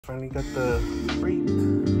Finally got the freight.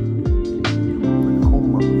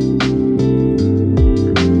 Ricoma.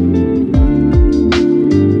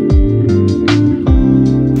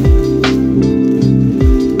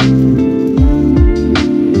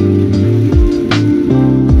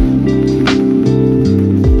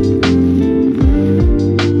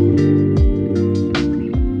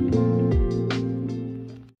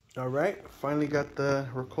 All right, finally got the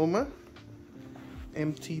Ricoma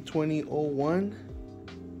MT 2001.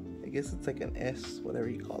 I guess it's like an S, whatever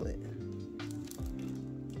you call it.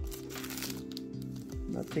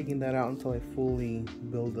 I'm not taking that out until I fully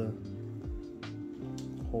build the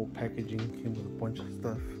whole packaging. Came with a bunch of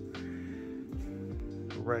stuff.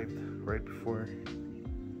 Arrived right before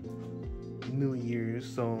New Year's,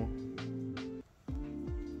 so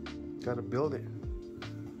gotta build it.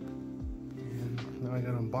 And now I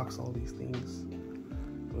gotta unbox all these things.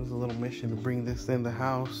 It was a little mission to bring this in the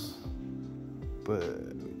house,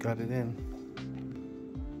 but we got it in.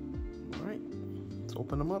 All right, let's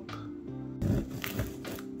open them up.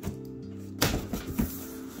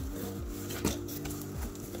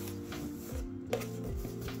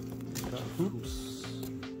 Got hoops.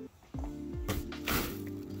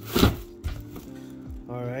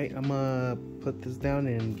 All right, I'm gonna put this down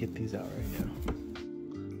and get these out right now.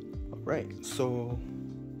 All right, so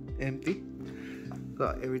empty.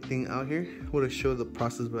 Got everything out here. Would have showed the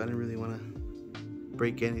process, but I didn't really want to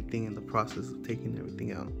break anything in the process of taking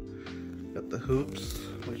everything out. Got the hoops,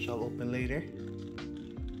 which I'll open later.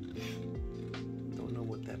 Don't know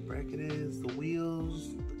what that bracket is. The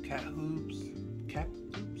wheels, the cap hoops,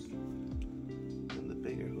 and the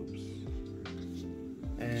bigger hoops.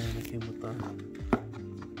 And it came with a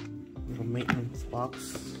little maintenance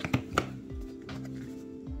box.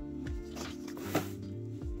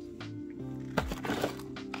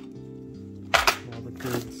 All the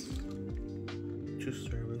goods to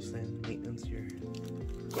service and maintenance your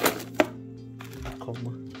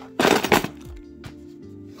Ricoma.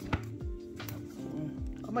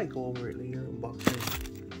 I might go over it later, unbox it,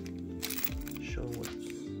 show what's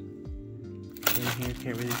in here.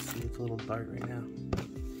 Can't really see, it's a little dark right now.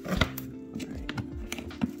 Alright.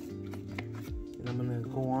 And I'm gonna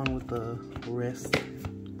go on with the rest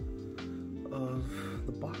of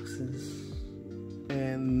the boxes.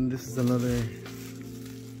 And this is another,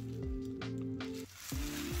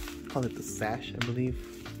 call it the sash, I believe.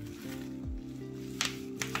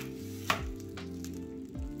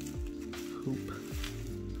 Hoop.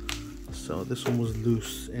 So this one was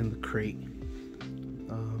loose in the crate.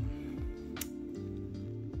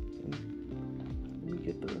 Let me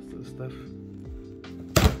get the rest of the stuff.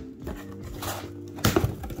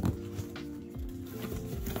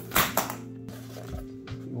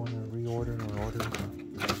 If you want to reorder or order.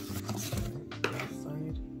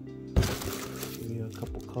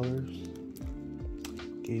 Couple colors.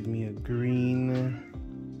 Gave me a green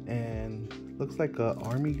and looks like a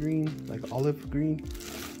army green, like olive green,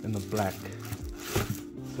 and the black.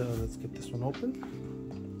 So let's get this one open.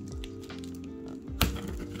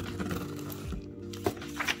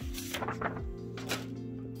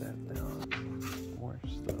 Put that down. More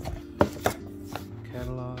stuff.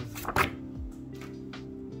 Catalog.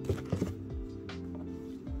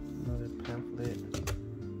 Another pamphlet.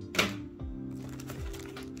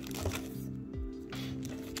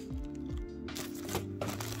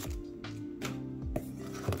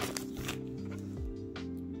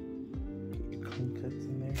 Cuts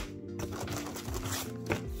in there.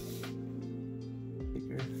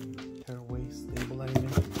 Bigger tearaway stabilizer.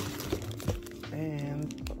 And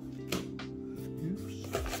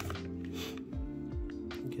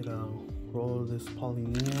get a roll of this poly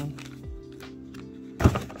neon.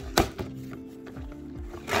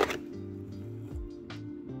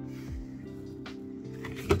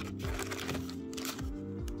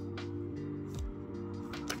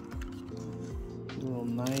 Little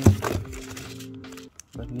knife.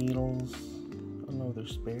 The needles, I don't know if they're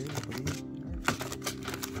spares, I believe.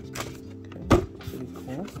 Okay, pretty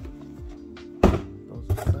cool. Those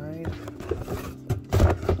aside.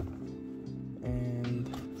 And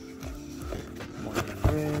more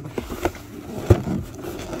thread.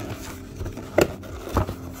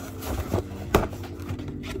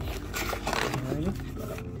 Alrighty.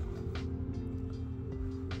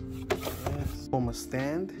 Yes, Ricoma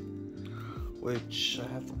stand, which I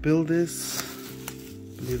have to build this.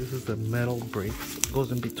 I believe this is the metal brace. It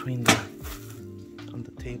goes in between on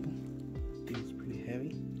the table. I think it's pretty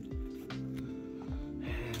heavy.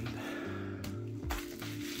 And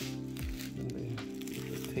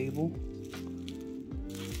the table.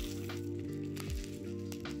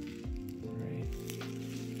 Alright.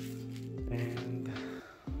 And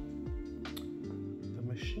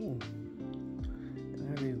machine.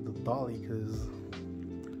 And that is the dolly, because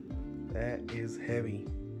that is heavy.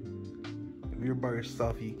 If you're by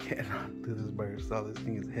yourself, you cannot do this by yourself. This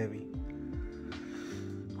thing is heavy.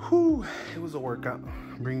 Whew, it was a workout.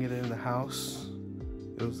 Bring it in the house.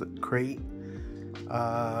 It was a crate.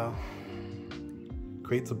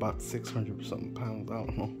 Crate's about 600 something pounds. I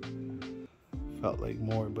don't know. Felt like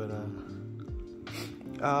more, but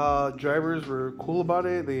drivers were cool about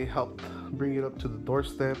it. They helped bring it up to the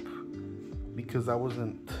doorstep because I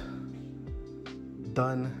wasn't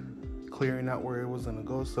done clearing out where it was gonna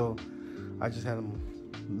go, so I just had them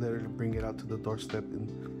literally bring it out to the doorstep,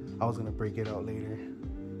 and I was gonna break it out later.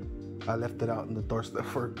 I left it out in the doorstep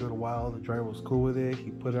for a good while. The driver was cool with it. He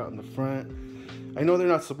put it out in the front. I know they're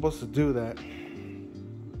not supposed to do that.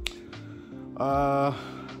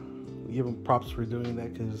 Give them props for doing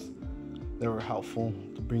that because they were helpful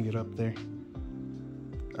to bring it up there.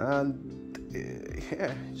 And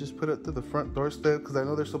yeah, just put it to the front doorstep because I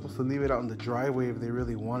know they're supposed to leave it out in the driveway if they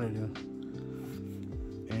really wanted to.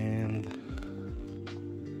 And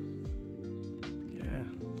yeah,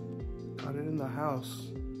 got it in the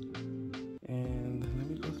house. And let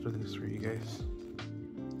me go through this for you guys.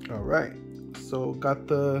 All right, so got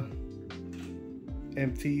the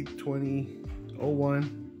MT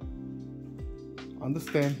 2001 on the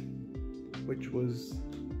stand, which was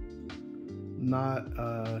not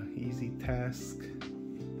an easy task.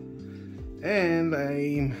 And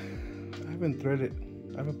I haven't threaded,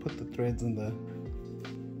 I haven't put the threads in the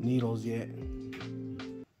needles yet.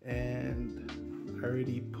 And I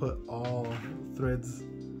already put all threads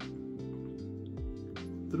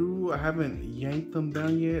through. I haven't yanked them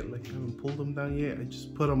down yet, like I haven't pulled them down yet. I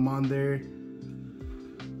just put them on there.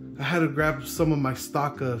 I had to grab some of my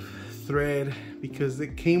stock of thread because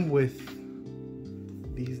it came with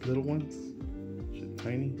these little ones,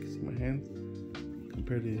 tiny. You can see my hands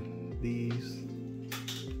compared to these.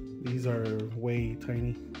 These are way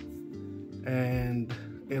tiny, and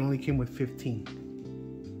it only came with 15.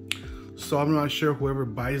 So I'm not sure whoever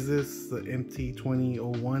buys this, the MT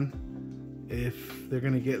 2001, if they're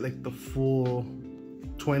gonna get like the full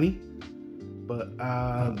 20, but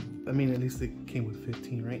I mean, at least it came with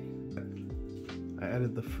 15, right? I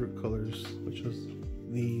added the fruit colors, which was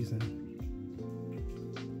these, and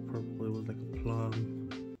purple, it was like a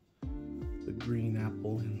plum, the green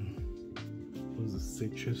apple, and it was a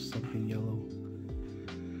citrus, something yellow.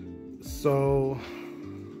 So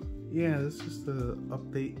yeah, this is just the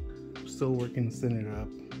update. I'm still working to set it up.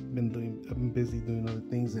 I've been busy doing other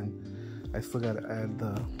things, and I still gotta add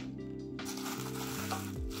the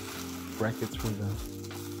brackets for the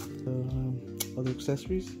other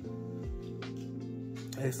accessories.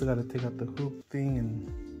 I still gotta take out the hoop thing, and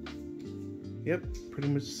yep, pretty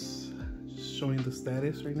much showing the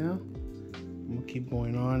status right now. I'm gonna keep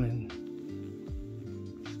going on, and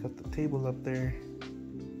just got the table up there.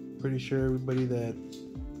 Pretty sure everybody that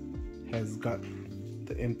has got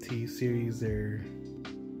the MT series, they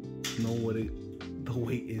know what the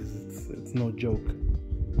weight is. It's no joke.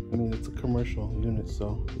 I mean, it's a commercial unit,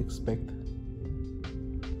 so expect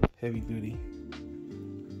heavy duty.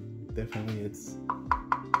 Definitely, it's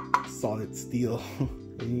solid steel.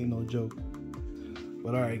 It ain't no joke.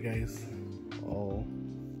 But alright guys, I'll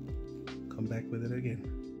come back with it again.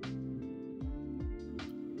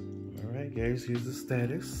 Alright guys, here's the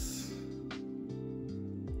status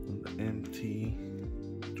on the MT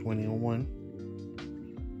 2001.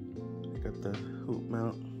 Got the hoop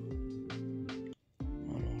mount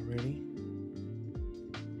on already.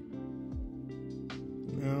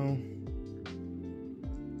 Now,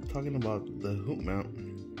 talking about the hoop mount,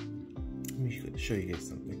 let me show you guys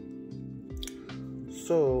something.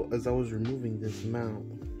 So as I was removing this mount,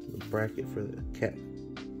 the bracket for the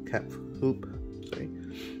cap hoop, sorry,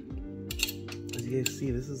 as you guys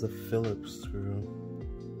see, this is a Phillips screw,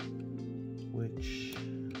 which,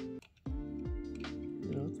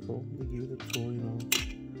 you know, it's cool. They give you the tool, you know,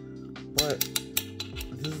 but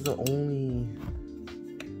this is the only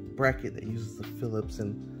bracket that uses the Phillips,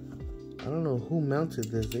 and I don't know who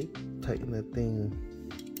mounted this. They tightened that thing.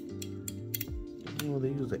 I don't know, they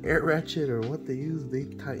used an air ratchet or what they used. They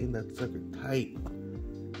tightened that sucker tight,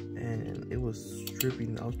 and it was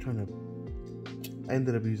stripping. I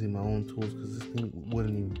ended up using my own tools because this thing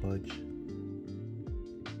wouldn't even budge.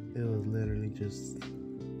 It was literally just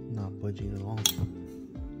not budging at all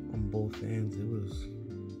on both ends. It was,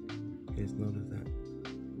 you guys notice that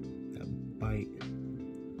bite.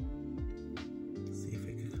 Let's see if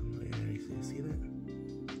it could come out. Yeah, you see that?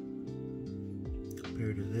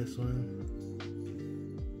 Compared to this one,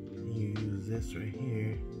 you use this right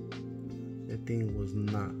here, that thing was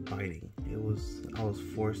not biting. I was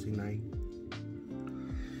forcing.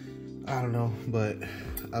 I don't know, but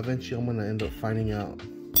eventually I'm gonna end up finding out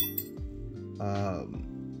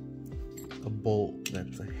a bolt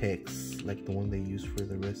that's a hex, like the one they use for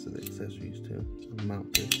the rest of the accessories to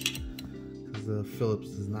mount this, because the Phillips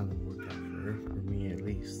is not gonna work out for me, at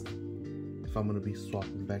least if I'm gonna be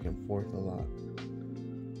swapping back and forth a lot.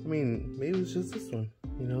 I mean, maybe it's just this one,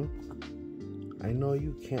 you know. I know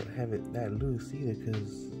you can't have it that loose either,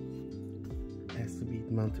 because it has to be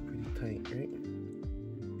mounted pretty tight, right?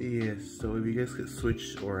 Yes, so if you guys could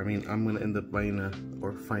switch, or I mean, I'm gonna end up buying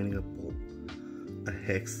or finding a bolt, a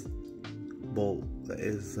hex bolt that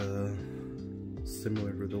is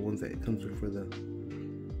similar to the ones that it comes with for the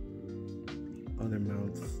other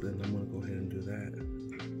mounts, then I'm gonna go ahead and do that.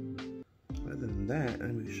 Other than that,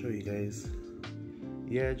 I'm gonna show you guys.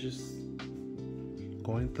 Yeah, just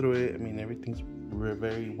going through it. I mean, everything's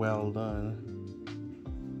very well done.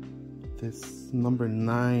 This number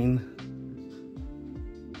 9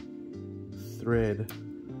 thread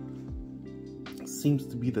seems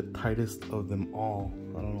to be the tightest of them all.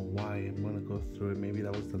 I don't know why. I'm gonna go through it. Maybe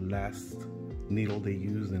that was the last needle they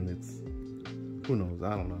used, and it's, who knows,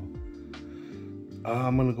 I don't know.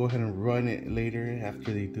 I'm gonna go ahead and run it later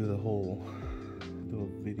after they do a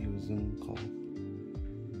video Zoom call.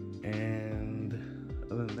 And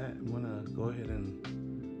other than that, I'm gonna go ahead and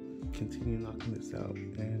continue knocking this out.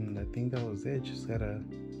 And I think that was it. Just gotta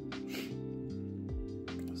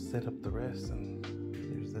set up the rest, and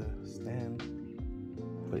there's the stand.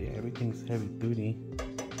 But yeah, everything's heavy duty.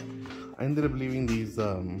 I ended up leaving these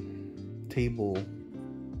table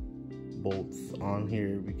bolts on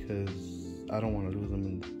here because I don't want to lose them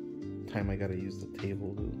in the time I gotta use the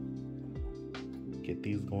table to get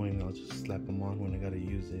these going. I'll just slap them on when I gotta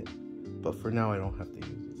use it. But for now, I don't have to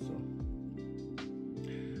use it. So,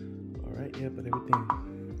 all right, yeah, but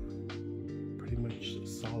everything pretty much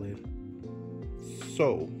solid.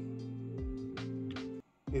 So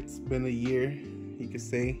it's been a year, you could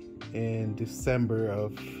say, in December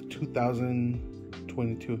of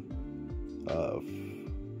 2022,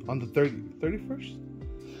 on the 31st.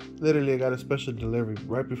 Literally, I got a special delivery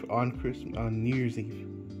right before on New Year's Eve,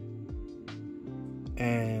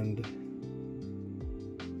 and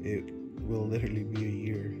it will literally be a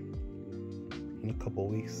year in a couple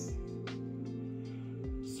weeks.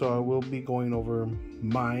 So I will be going over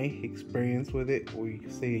my experience with it, or you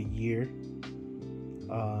could say a year,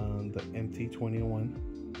 the MT21,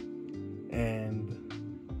 and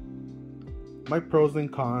my pros and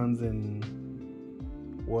cons and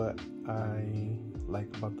what I like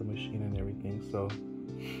about the machine and everything. So,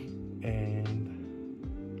 and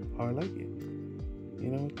how I like it. You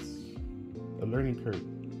know, it's a learning curve.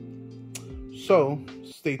 So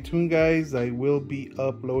stay tuned, guys. I will be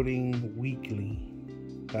uploading weekly,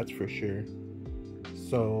 that's for sure.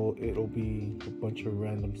 So it'll be a bunch of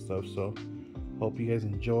random stuff. So hope you guys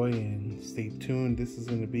enjoy and stay tuned. This is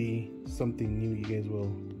going to be something new you guys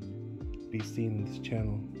will be seeing in this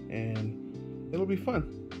channel, and it'll be fun.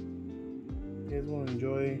 You guys will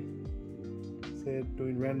enjoy,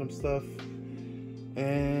 doing random stuff,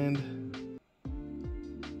 and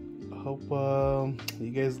I hope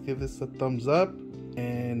you guys give this a thumbs up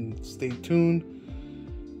and stay tuned.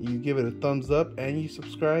 You give it a thumbs up and you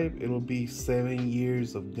subscribe, it'll be 7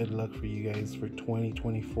 years of good luck for you guys for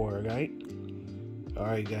 2024.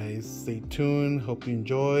 Alright guys, stay tuned. Hope you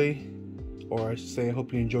enjoy, or I should say, I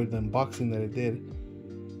hope you enjoyed the unboxing that I did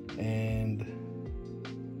and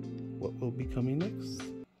what will be coming next.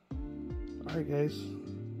 Alright guys,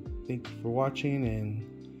 thank you for watching and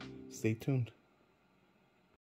stay tuned.